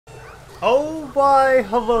Oh why,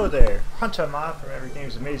 hello there. Hunter Ma from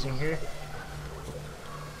EveryGamesAmazing here.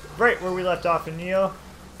 Right where we left off in Nioh.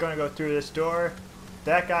 Gonna go through this door.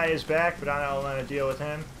 That guy is back, but I don't want to deal with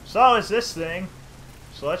him. So is this thing.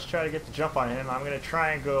 So let's try to get the jump on him. I'm gonna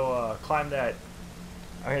try and go climb that.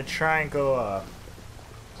 I'm gonna try and go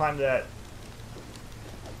climb that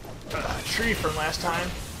tree from last time.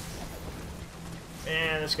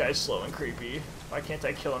 And this guy's slow and creepy. Why can't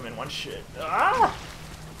I kill him in one shit? Ah!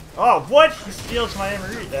 Oh, what? He steals my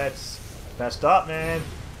emerald. That's messed up, man.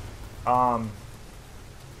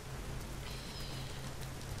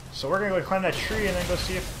 So we're gonna go climb that tree and then go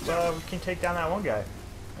see if we can take down that one guy.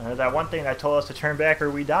 That one thing that told us to turn back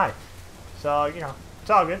or we die. So, you know, it's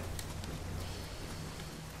all good.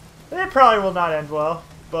 It probably will not end well,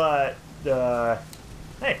 but,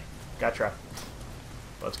 hey, gotta try.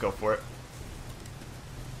 Let's go for it.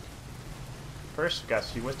 First, we gotta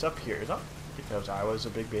see what's up here, though, because I was a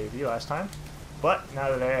big baby last time. But now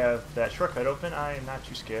that I have that shortcut open, I am not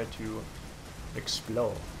too scared to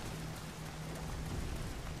explore.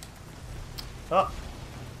 Oh,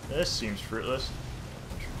 this seems fruitless.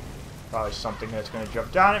 Probably something that's going to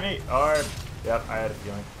jump down at me, or... Yep, I had a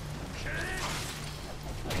feeling.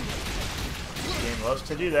 This game loves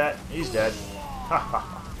to do that. He's dead. Ha ha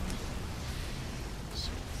ha.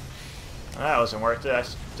 That wasn't worth it. I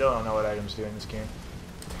still don't know what items do in this game.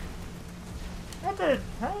 It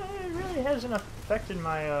really hasn't affected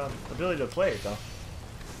my ability to play it, though.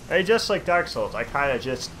 Hey, just like Dark Souls, I kind of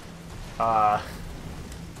just,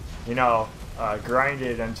 you know,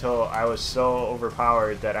 grinded until I was so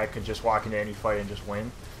overpowered that I could just walk into any fight and just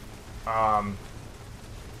win. That's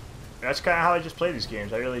kind of how I just play these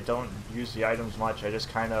games. I really don't use the items much. I just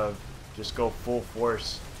kind of just go full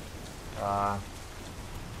force and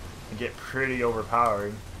get pretty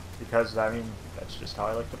overpowered because, I mean, that's just how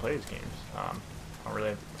I like to play these games. I don't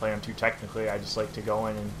really play them too technically. I just like to go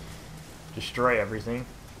in and destroy everything.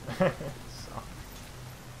 So.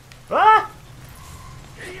 Ah!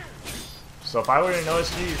 So if I would have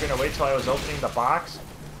noticed you, you're going to wait till I was opening the box?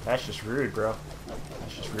 That's just rude, bro.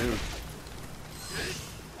 That's just rude.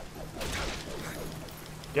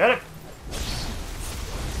 Get it?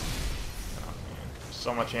 Oh, man.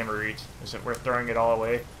 So much emerald. Is it worth throwing it all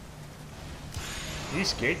away?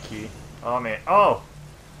 East gate key? Oh, man. Oh!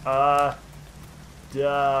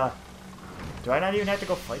 Duh. Do I not even have to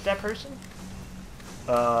go fight that person?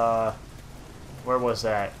 Where was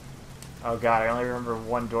that? Oh god, I only remember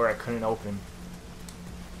one door I couldn't open.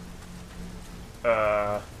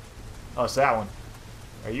 Oh, it's that one.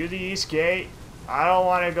 Are you the east gate? I don't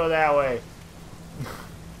want to go that way.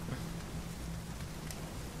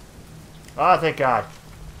 Oh, thank god.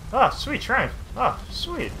 Oh, sweet shrine. Oh,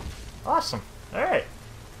 sweet. Awesome. Alright.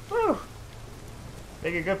 Woo!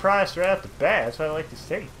 Make a good price right off the bat. That's what I like to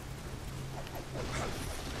see.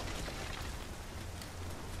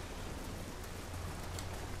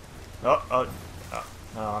 Oh,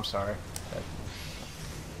 I'm sorry.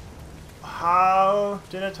 How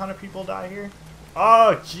did a ton of people die here?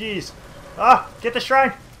 Oh, jeez. Ah, get the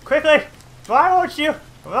shrine! Quickly! Why won't you?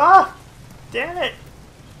 Ah! Damn it!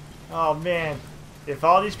 Oh, man. If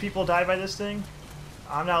all these people die by this thing,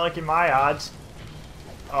 I'm not liking my odds.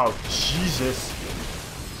 Oh, Jesus.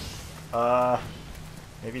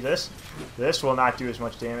 Maybe this? This will not do as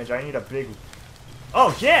much damage. I need a big...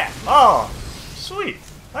 Oh, yeah! Oh, sweet.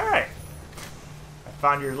 Alright. I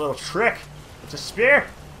found your little trick. It's a spear.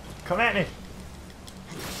 Come at me.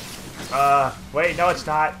 Wait, no it's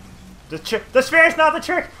not. The spear is not the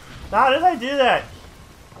trick! How did I do that?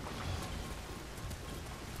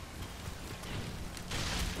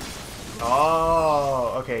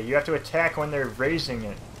 Oh, okay. You have to attack when they're raising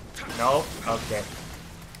it. No? Okay.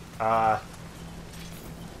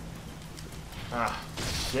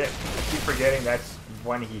 Shit. I keep forgetting that's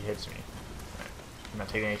when he hits me. I'm not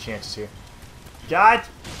taking any chances here. God,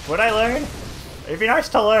 would I learn? It'd be nice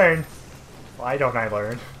to learn. Why don't I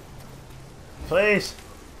learn? Please.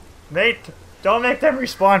 Don't make them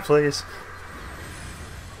respawn, please.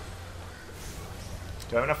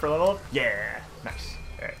 Do I have enough for level up? Yeah. Nice.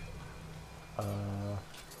 Alright.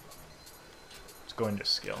 Let's go into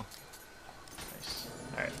skill. Nice.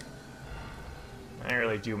 Alright. I didn't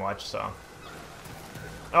really do much, so.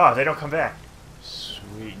 Oh, they don't come back.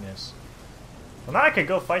 Sweetness. Well, now I could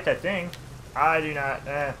go fight that thing. I do not.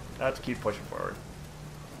 Let's keep pushing forward.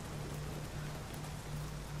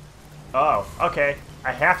 Oh, okay.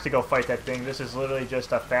 I have to go fight that thing. This is literally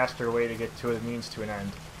just a faster way to get to a means to an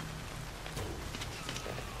end.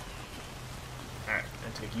 Alright,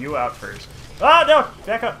 I'll take you out first. Oh, no!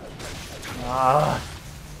 Back up! I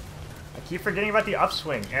keep forgetting about the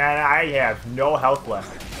upswing, and I have no health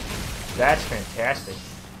left. That's fantastic.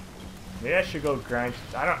 Maybe I should go grind.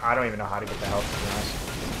 I don't even know how to get the health, to be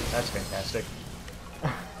honest. That's fantastic.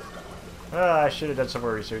 I should have done some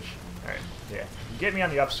more research. Alright, yeah. You get me on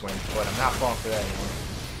the upswing, but I'm not falling for that anymore.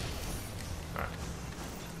 Alright.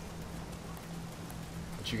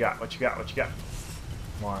 What you got? What you got? What you got?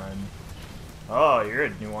 One. Oh, you're a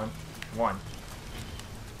new one. One.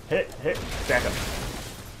 Hit, back up.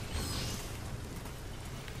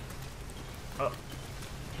 Oh.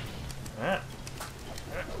 Crap.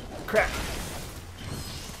 Okay.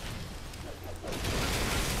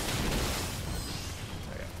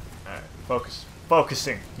 Alright, focus.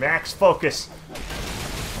 Focusing. Max focus.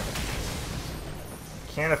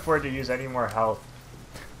 Can't afford to use any more health.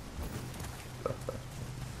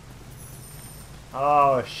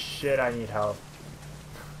 Oh shit, I need health.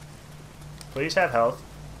 Please have health.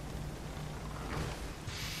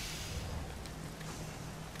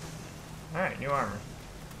 Alright, new armor.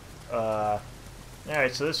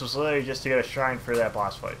 Alright, so this was literally just to get a shrine for that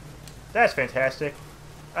boss fight. That's fantastic.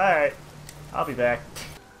 Alright, I'll be back.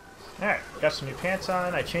 Alright, got some new pants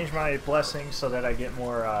on. I changed my blessings so that I get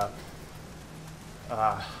more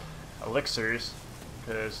elixirs,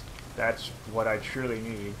 because that's what I truly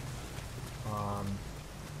need.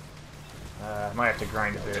 I might have to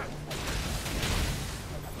grind a bit.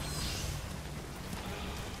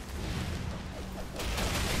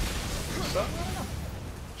 So,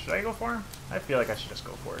 should I go for him? I feel like I should just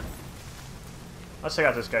go for it. Let's take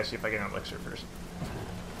out this guy, see if I get an elixir first.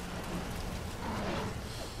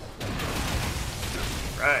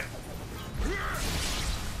 Right.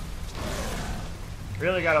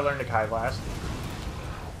 Really gotta learn to Kai Blast.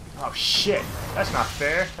 Oh shit, that's not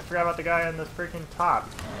fair. I forgot about the guy on the freaking top.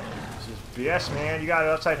 This is BS, man. You got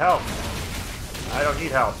outside help. I don't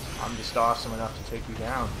need help. I'm just awesome enough to take you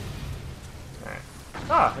down. Alright.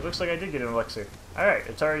 Ah, it looks like I did get an elixir. Alright,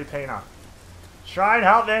 it's already paying off. Shrine,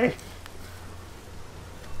 help me!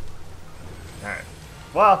 Alright.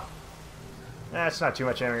 Well, that's not too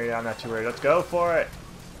much energy. I'm not too worried. Let's go for it.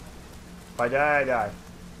 If I die, I die.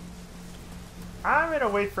 I'm gonna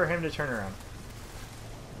wait for him to turn around.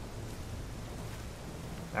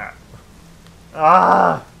 Alright.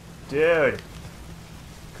 Ah! Dude.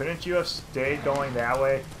 Couldn't you have stayed going that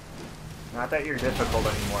way? Not that you're difficult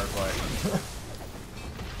anymore, but...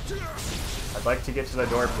 I'd like to get to the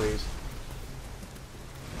door, please.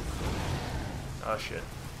 Oh, shit.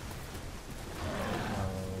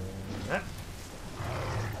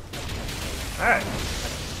 Alright.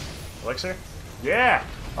 Elixir? Yeah!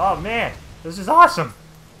 Oh, man! This is awesome!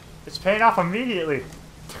 It's paying off immediately!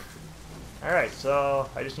 Alright, so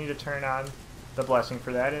I just need to turn on the blessing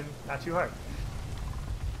for that, and not too hard.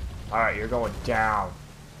 Alright, you're going down.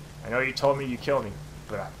 I know you told me you killed me,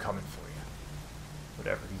 but I'm coming for you.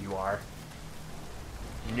 Whatever you are.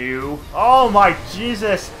 New. Oh my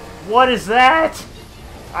Jesus! What is that?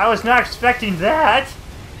 I was not expecting that!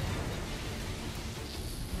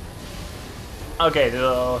 Okay,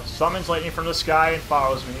 the summons lightning from the sky and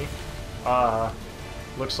follows me.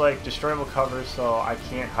 Looks like destroyable cover, so I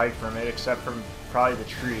can't hide from it except from probably the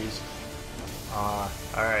trees.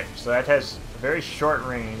 Alright, so that has a very short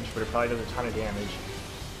range, but it probably does a ton of damage.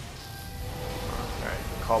 Alright,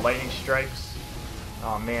 call lightning strikes.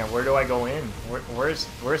 Oh man, where do I go in?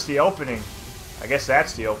 Where's the opening? I guess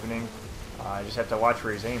that's the opening. I just have to watch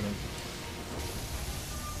where he's aiming.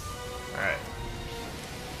 Alright.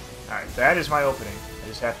 Alright, that is my opening. I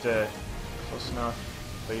just have to... Close enough.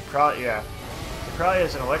 But he probably... Yeah. He probably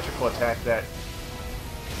has an electrical attack that...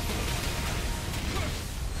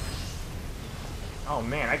 Oh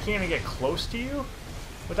man, I can't even get close to you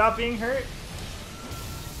without being hurt?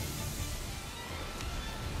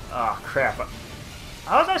 Oh crap.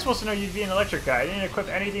 How was I supposed to know you'd be an electric guy? I didn't equip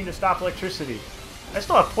anything to stop electricity. I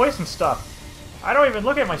still have poison stuff. I don't even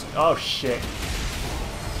look at my... Oh shit.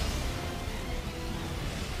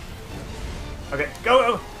 Okay,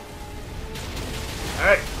 go!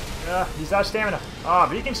 Alright. He's out of stamina. Ah,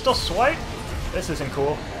 but he can still swipe? This isn't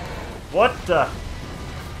cool. What the...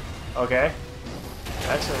 Okay.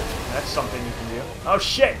 That's something you can do. Oh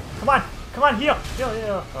shit! Come on! Come on, heal!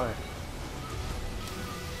 Heal! Alright.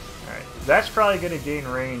 Alright. That's probably gonna gain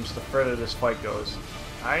range the further this fight goes.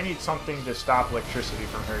 I need something to stop electricity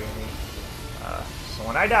from hurting me. So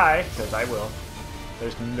when I die, because I will,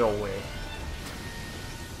 there's no way.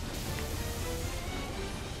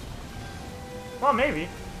 Well, maybe,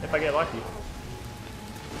 if I get lucky.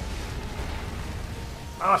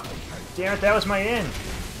 Oh, damn it, that was my in.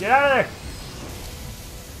 Get out of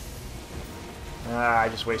there! I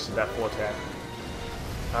just wasted that full attack.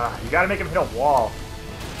 You gotta make him hit a wall.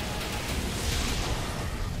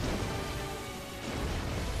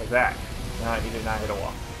 Like back. No, he did not hit a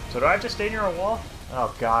wall. So do I have to stay near a wall?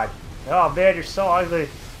 Oh god. Oh man, you're so ugly.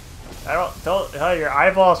 Don't, oh, your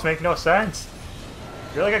eyeballs make no sense.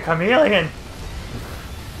 You're like a chameleon.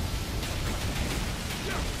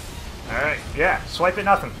 Alright, yeah, swipe it,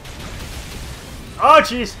 nothing. Oh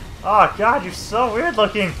jeez. Oh god, you're so weird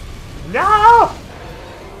looking. No!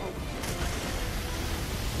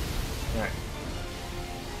 Alright.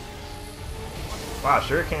 Wow,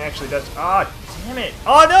 Shuriken actually does. Oh, damn it.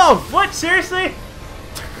 Oh no! What? Seriously?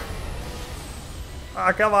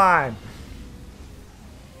 Oh, come on.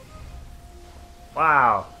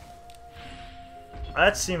 Wow.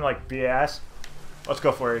 That seemed like BS. Let's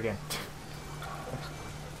go for it again.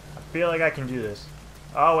 I feel like I can do this.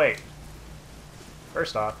 Oh, wait.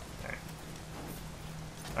 First off.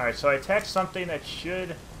 Alright, so I attached something that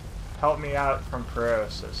should help me out from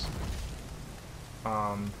paralysis.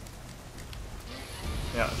 Yeah,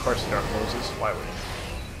 of course the door closes. Why wouldn't it?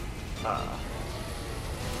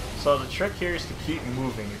 So the trick here is to keep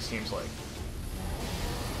moving, it seems like.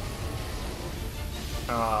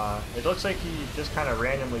 It looks like he just kind of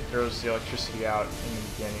randomly throws the electricity out in the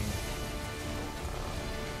beginning.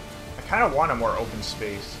 I kind of want a more open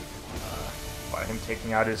space by him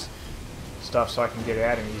taking out his stuff so I can get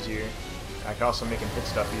at him easier. I can also make him hit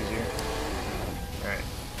stuff easier. Alright.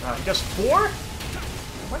 He does 4?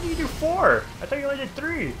 When do you do 4? I thought you only did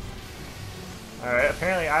 3. Alright,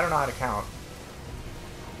 apparently I don't know how to count.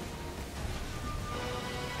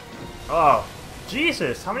 Oh,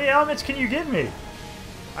 Jesus! How many elements can you give me?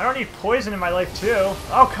 I don't need poison in my life too.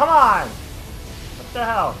 Oh, come on! What the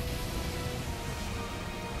hell?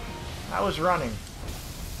 I was running.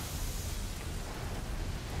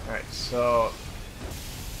 Alright, so...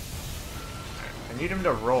 I need him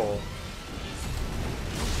to roll.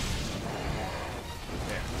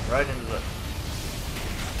 Yeah, right into the...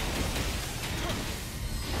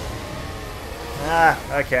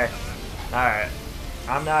 Ah, okay. Alright.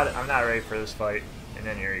 I'm not ready for this fight in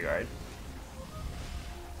any regard.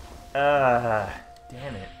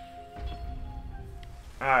 Damn it.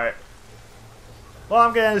 Alright. Well,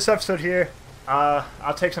 I'm gonna end this episode here.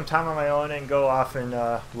 I'll take some time on my own and go off and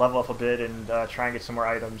level up a bit and try and get some more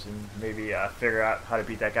items and maybe figure out how to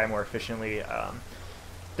beat that guy more efficiently.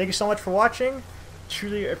 Thank you so much for watching.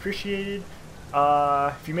 Truly appreciated.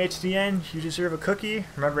 If you made it to the end, you deserve a cookie.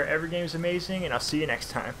 Remember, every game is amazing, and I'll see you next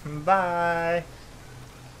time. Bye!